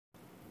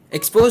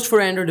Xposed for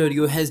Android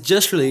Oreo has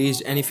just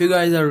released, and if you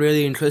guys are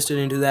really interested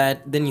into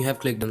that, then you have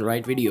clicked on the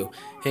right video.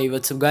 Hey,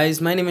 what's up guys,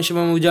 my name is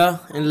Shivam Uja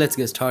and let's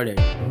get started.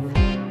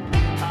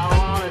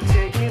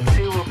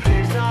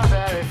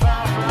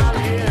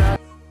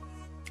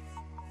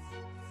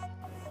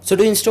 So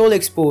to install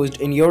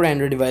Xposed in your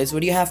Android device,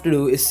 what you have to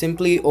do is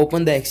simply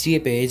open the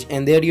XDA page,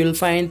 and there you'll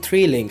find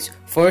three links.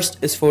 First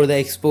is for the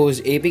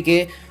Xposed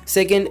APK,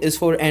 second is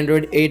for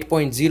Android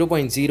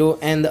 8.0.0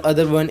 and the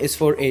other one is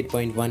for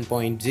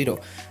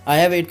 8.1.0. I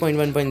have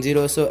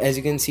 8.1.0, so as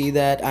you can see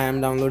that I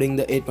am downloading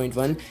the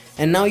 8.1,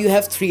 and now you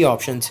have three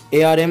options: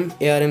 ARM,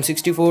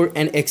 ARM64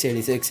 and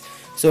x86.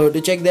 So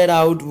to check that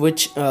out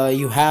which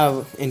you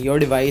have in your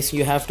device,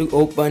 you have to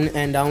open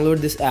and download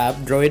this app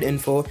Droid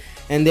Info,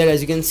 and there as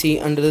you can see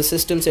under the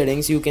system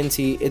settings you can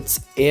see it's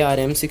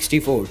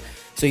ARM64.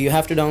 So you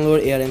have to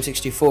download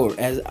ARM64.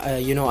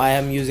 As you know, I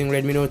am using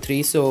Redmi Note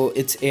 3, so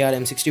it's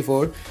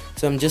ARM64.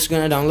 So I'm just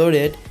gonna download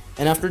it,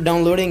 and after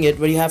downloading it,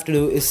 what you have to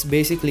do is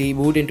basically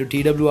boot into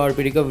TWRP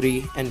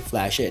recovery and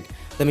flash it.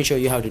 Let me show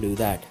you how to do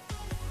that.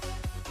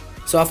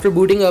 So after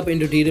booting up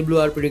into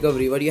TWRP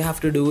recovery, what you have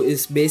to do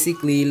is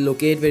basically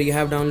locate where you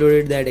have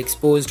downloaded that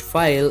Xposed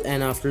file,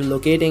 and after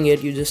locating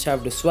it you just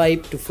have to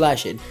swipe to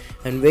flash it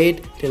and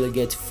wait till it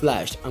gets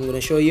flashed. I'm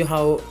gonna show you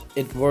how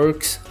it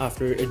works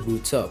after it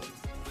boots up.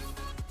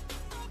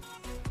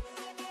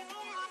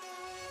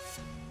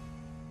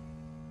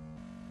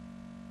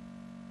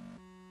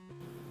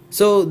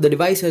 So the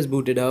device has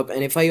booted up,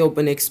 and if I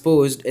open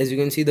Xposed, as you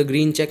can see the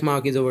green check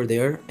mark is over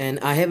there, and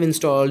I have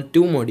installed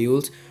two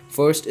modules.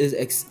 First is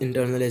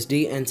internal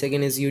SD and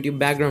second is YouTube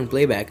background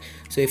playback.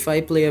 So if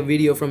I play a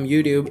video from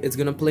YouTube, it's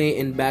gonna play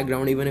in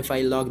background even if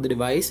I lock the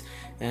device.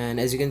 And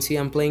as you can see,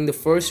 I'm playing the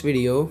first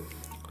video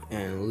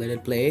and let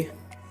it play.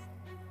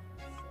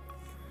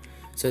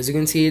 So as you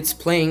can see, it's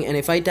playing, and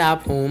if I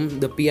tap home,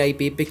 the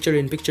PIP picture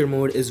in picture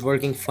mode is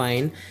working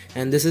fine,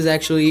 and this is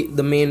actually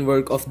the main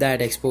work of that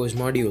Xposed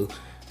module.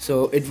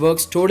 So it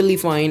works totally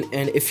fine,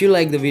 and if you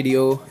like the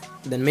video,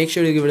 then make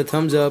sure to give it a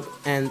thumbs up,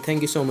 and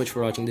thank you so much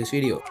for watching this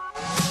video.